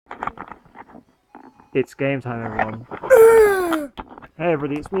It's game time, everyone. Hey,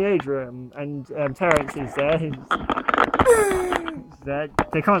 everybody, it's me, Adrian, and Terence is there. He's there.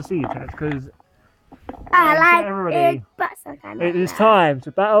 They can't see you, Terence, because everybody, it is time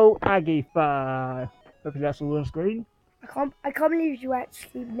to battle Aggie Fire. Hopefully that's all on screen. I can't believe you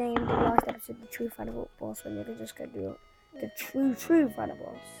actually named the last episode the True Final Boss when you could just go do the True Final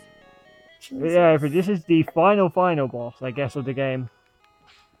Boss. Jesus. Yeah, this is the final boss, I guess, of the game.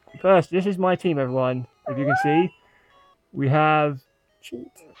 First, this is my team, everyone. If you can see, we have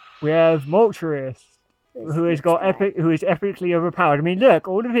Moltres, who is epically overpowered. I mean, look,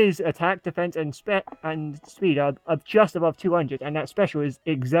 all of his attack, defense, and speed are just above 200, and that special is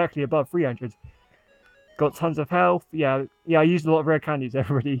exactly above 300. Got tons of health. Yeah, I used a lot of rare candies,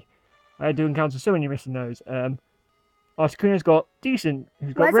 everybody. I had to encounter so many missing those. Articuno's got decent.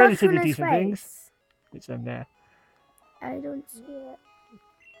 He's got relatively decent things. It's there. I don't see it.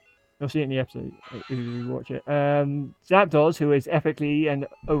 You'll see it in the episode if you watch it. Zapdos, who is epically and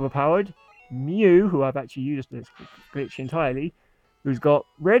overpowered. Mew, who I've actually used this glitch entirely, who's got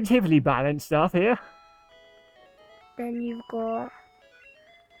relatively balanced stuff here. Then we've got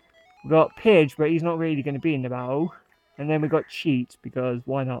Pidge, but he's not really going to be in the battle. And then we've got Cheat, because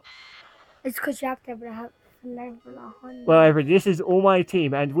why not? It's because you have to have level 100. Well, everybody, this is all my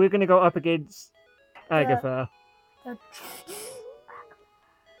team, and we're going to go up against Agatha.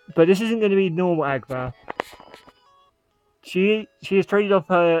 But this isn't going to be normal Agatha. She has traded off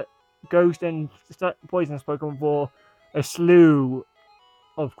her ghost and poisonous Pokemon for a slew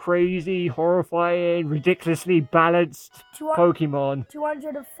of crazy, horrifying, ridiculously balanced Pokemon.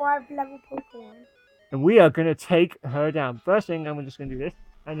 205 level Pokemon. And we are going to take her down. First thing, I'm just going to do this.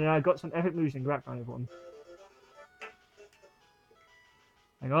 And then I got some epic moves in the background, everyone.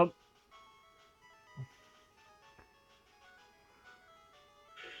 Hang on.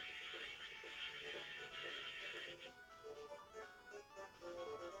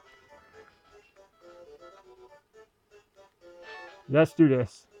 Let's do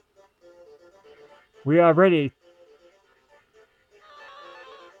this. We are ready.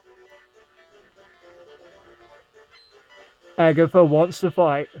 Agatha wants to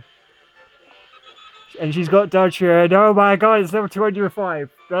fight. And she's got Dutchie. Oh my god, it's level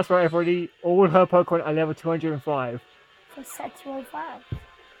 205. That's right, everybody. All her Pokemon are level 205. What's that 205?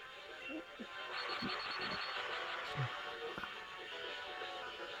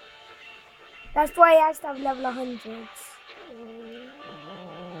 That's why he has to have level 100.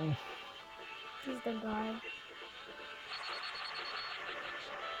 He's the guy.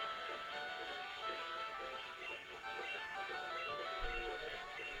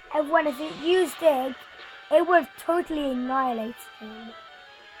 Everyone, if it used Dig, it would have totally annihilated him.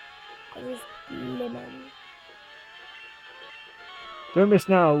 Because it's lemon. Don't miss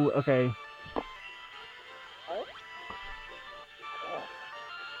now. Okay.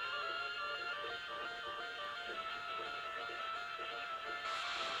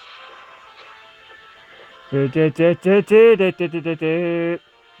 Oh,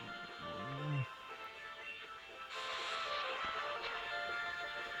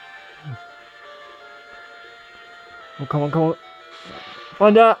 come on.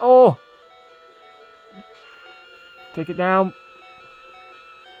 Find out. Oh! Take it down.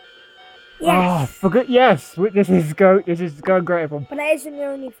 Yes! Oh, yes! This is going great, everyone. But that isn't the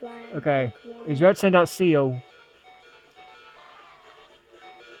only flying. Okay. He's about to send out Seal.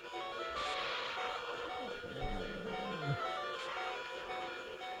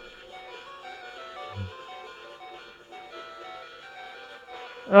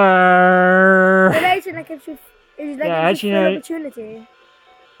 But actually, that gives you an opportunity.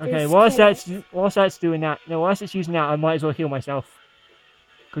 Okay, whilst that's doing that, whilst it's using that, I might as well heal myself.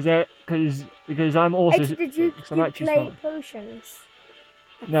 Because I'm also. Actually, did you play potions?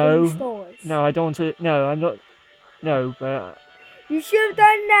 No, I don't want to. No, I'm not. No, but. You should have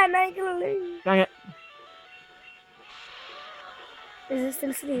done that, man. You're gonna lose. Dang it! Is it still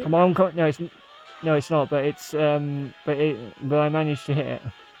asleep? Come on, no, it's not. But it's but I managed to hit it.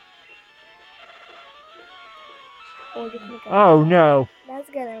 Oh no! That's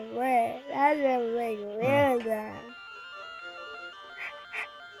gonna work. That's gonna make real good.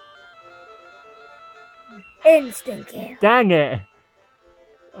 Instant kill. Dang it!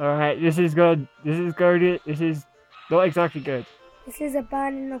 Alright, this is good. This is not exactly good. This is a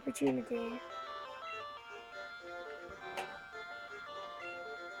burning opportunity.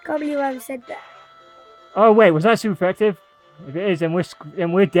 Can't believe I've said that. Oh wait, was that super effective? If it is, then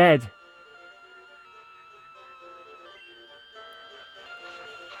we're dead.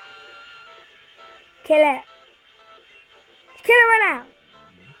 Kill it. Kill it right now.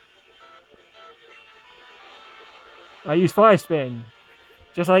 I use fire spin.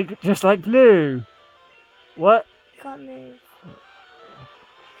 Just like blue. What? You can't move.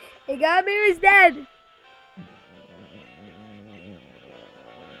 The Gamir is dead.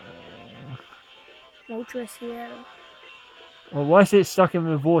 Moltres here. Well, once it's stuck in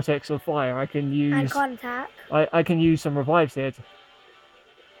the vortex of fire, I can And use. can't attack. I can use some revives here.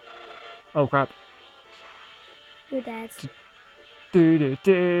 Oh crap! You're dead.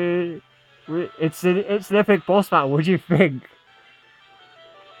 It's an epic boss battle. What do you think?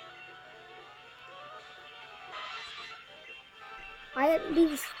 I at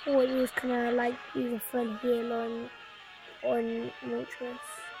least thought he was gonna like use a full heal on Moltres.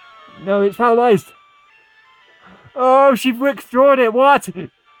 No, it's paralyzed. Oh, she withdrawn it. What?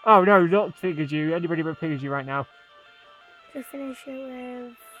 Oh no, not Pikachu. Anybody but Pikachu right now. Just finish it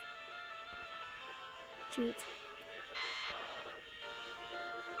with cheat.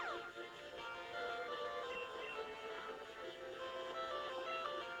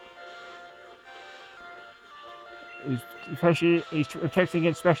 He's protecting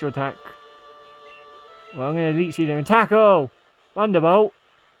against special attack. Well, I'm going to elite seed him and tackle! Thunderbolt!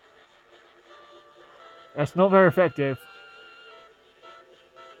 That's not very effective.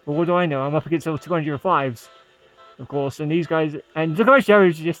 But what do I know? I'm up against all 205s, of course, and these guys. And look how much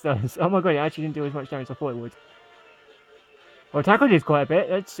damage it just does. Oh my god, it actually didn't do as much damage as I thought it would. Well, tackle did quite a bit.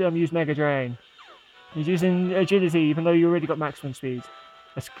 Let's use Mega Drain. He's using agility, even though you already got maximum speed.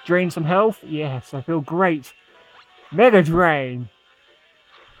 Let's drain some health. Yes, I feel great. Mega Drain!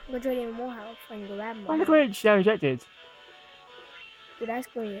 We're draining more health and grab more. Oh, look how much damage that did. Dude, that's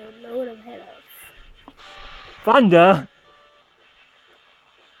going to a load of health. Thunder!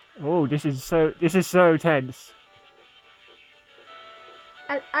 Oh, this is so tense.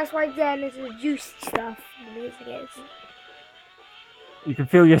 And that's why then there's the juicy stuff the music is. You can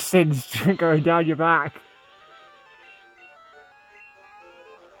feel your sins going down your back.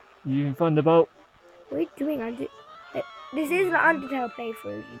 You Thunderbolt. What are you doing? This is an Undertale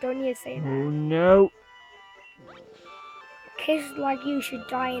playthrough. You don't need to say that. Oh no. Kids like you should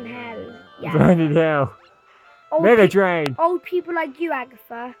die in hell. Yeah. Burn it hell. Mega Drain. Old people like you,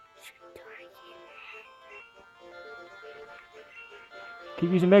 Agatha, should die in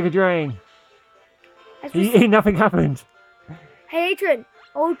Keep using Mega Drain. hell. Nothing happened. Hey, Adrian.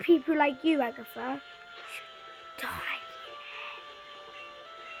 Old people like you, Agatha, should die.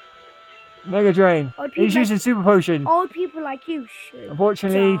 Mega Drain. He's using Super Potion. Old people like you should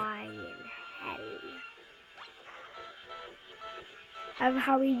Unfortunately, die in hell. I love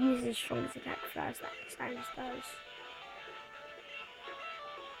how he uses his strongest attack first, like Sanders does.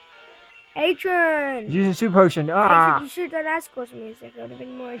 Adrian! he's using Super Potion. Adrian, you should have done Ascos music. It would have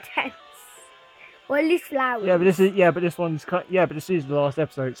been more intense. Or at least flowers. Yeah, but this is the last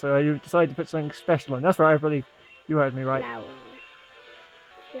episode, so I decided to put something special on. That's right, I believe you heard me right.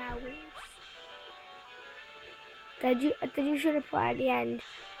 Flowers. That you should have put at the end.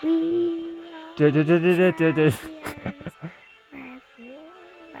 We are champions,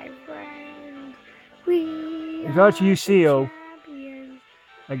 my friend. We If I were to use Seal champions,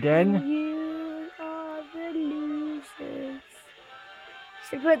 again, and you are the losers.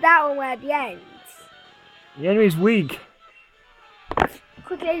 Should put that one at the end. the enemy's weak.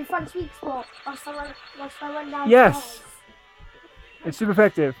 Quickly, find sweet spot. Whilst I run down. Yes! It's super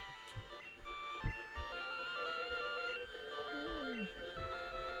effective.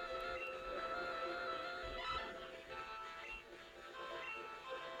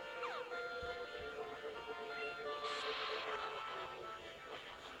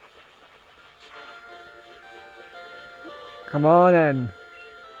 Come on then.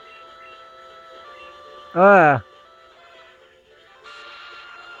 Ah.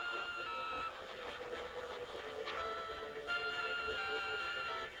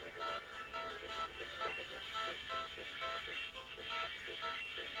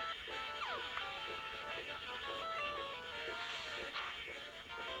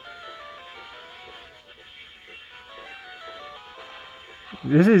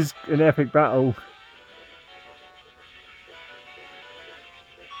 This is an epic battle.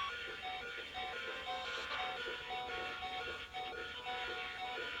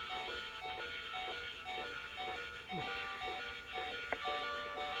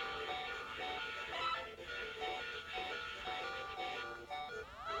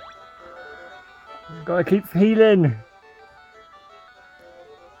 Gotta keep healing.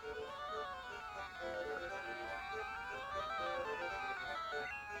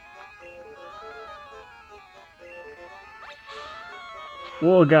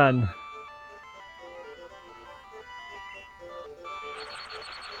 Water gun.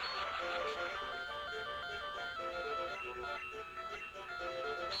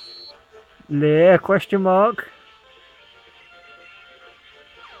 Lear, question mark.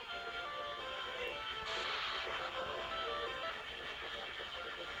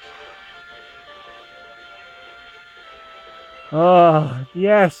 Oh,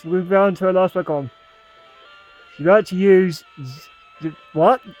 yes, we've gone to our last Pokemon. She's about to use...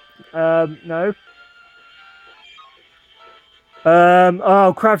 What? No.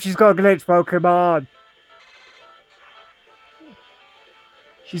 Oh crap, she's got a glitch Pokemon.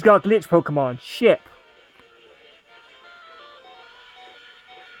 She's got a glitch Pokemon. Shit.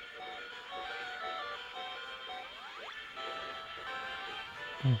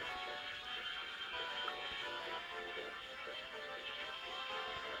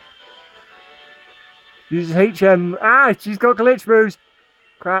 Uses HM. Ah, she's got glitch moves.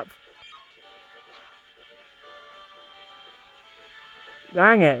 Crap.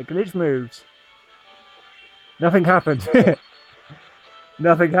 Dang it, glitch moves. Nothing happened.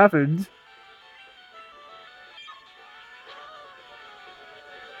 Nothing happened.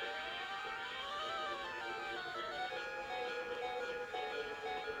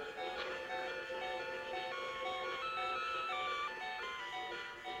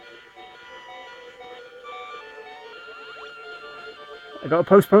 I got to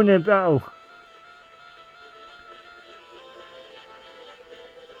postpone the battle.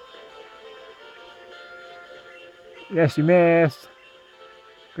 Yes, you missed.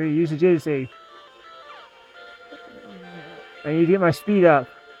 Gonna use agility. I need to get my speed up.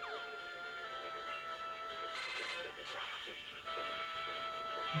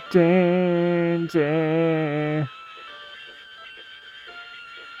 Dun, dun.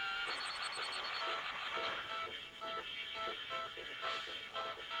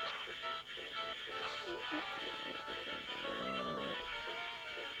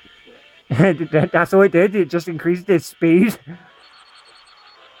 That's all it did. It just increased its speed.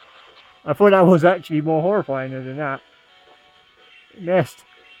 I thought that was actually more horrifying than that. Missed.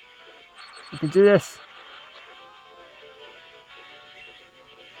 You can do this.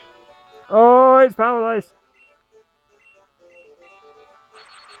 Oh, it's paralyzed.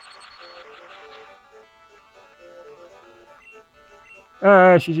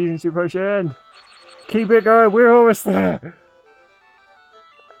 She's using Super Potion. Keep it going. We're almost there.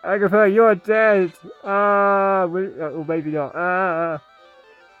 Agatha, you're dead. Or maybe not.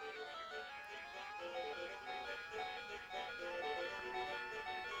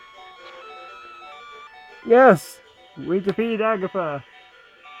 Yes, we defeated Agatha.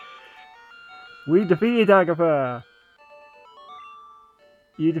 We defeated Agatha.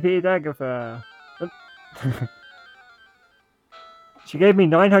 You defeated Agatha. She gave me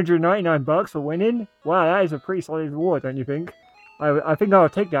 $999 for winning. Wow, that is a pretty solid reward, don't you think? I think I'll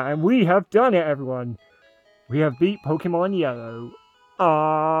take that. And we have done it, everyone. We have beat Pokemon Yellow.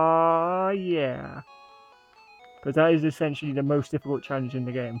 Ah, yeah. Because that is essentially the most difficult challenge in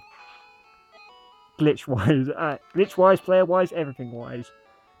the game. Glitch-wise. Glitch-wise, player-wise, everything-wise.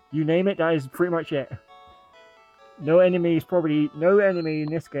 You name it, that is pretty much it. No enemy in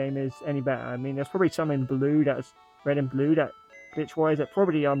this game is any better. I mean, there's probably some in blue that's red and blue that glitch-wise that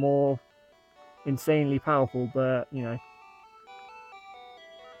probably are more insanely powerful, but you know.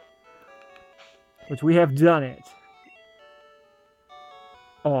 But we have done it.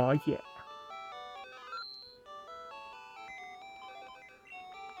 Oh yeah.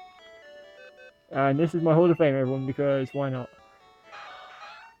 And this is my Hall of Fame, everyone, because why not?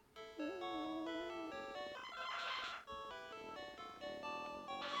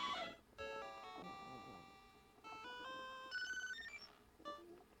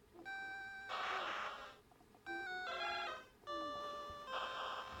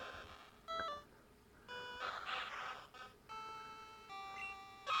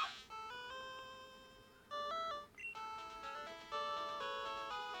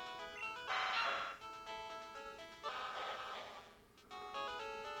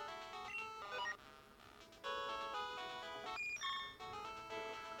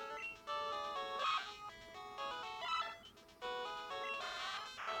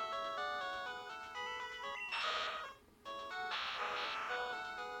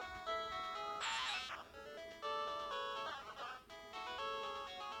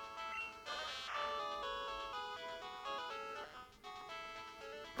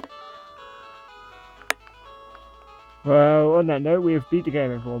 Well, on that note, we have beat the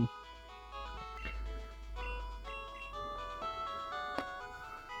game, everyone.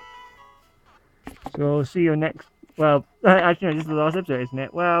 So I'll see you next. Well, actually, no, this is the last episode, isn't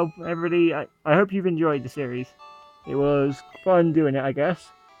it? Well, everybody, I hope you've enjoyed the series. It was fun doing it, I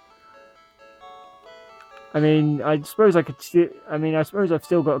guess. I mean, I suppose I could. I mean, I suppose I've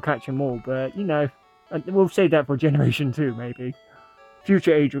still got to catch them all, but you know, we'll save that for Generation 2, maybe.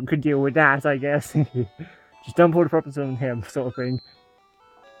 Future Adrian could deal with that, I guess. Just dump all the problems on him, sort of thing.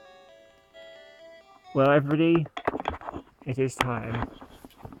 Well, everybody, it is time.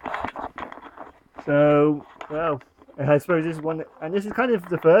 So, well, I suppose this is one, and this is kind of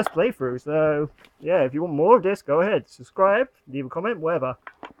the first playthrough. So, yeah, if you want more of this, go ahead, subscribe, leave a comment, whatever.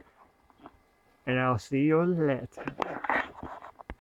 And I'll see you later.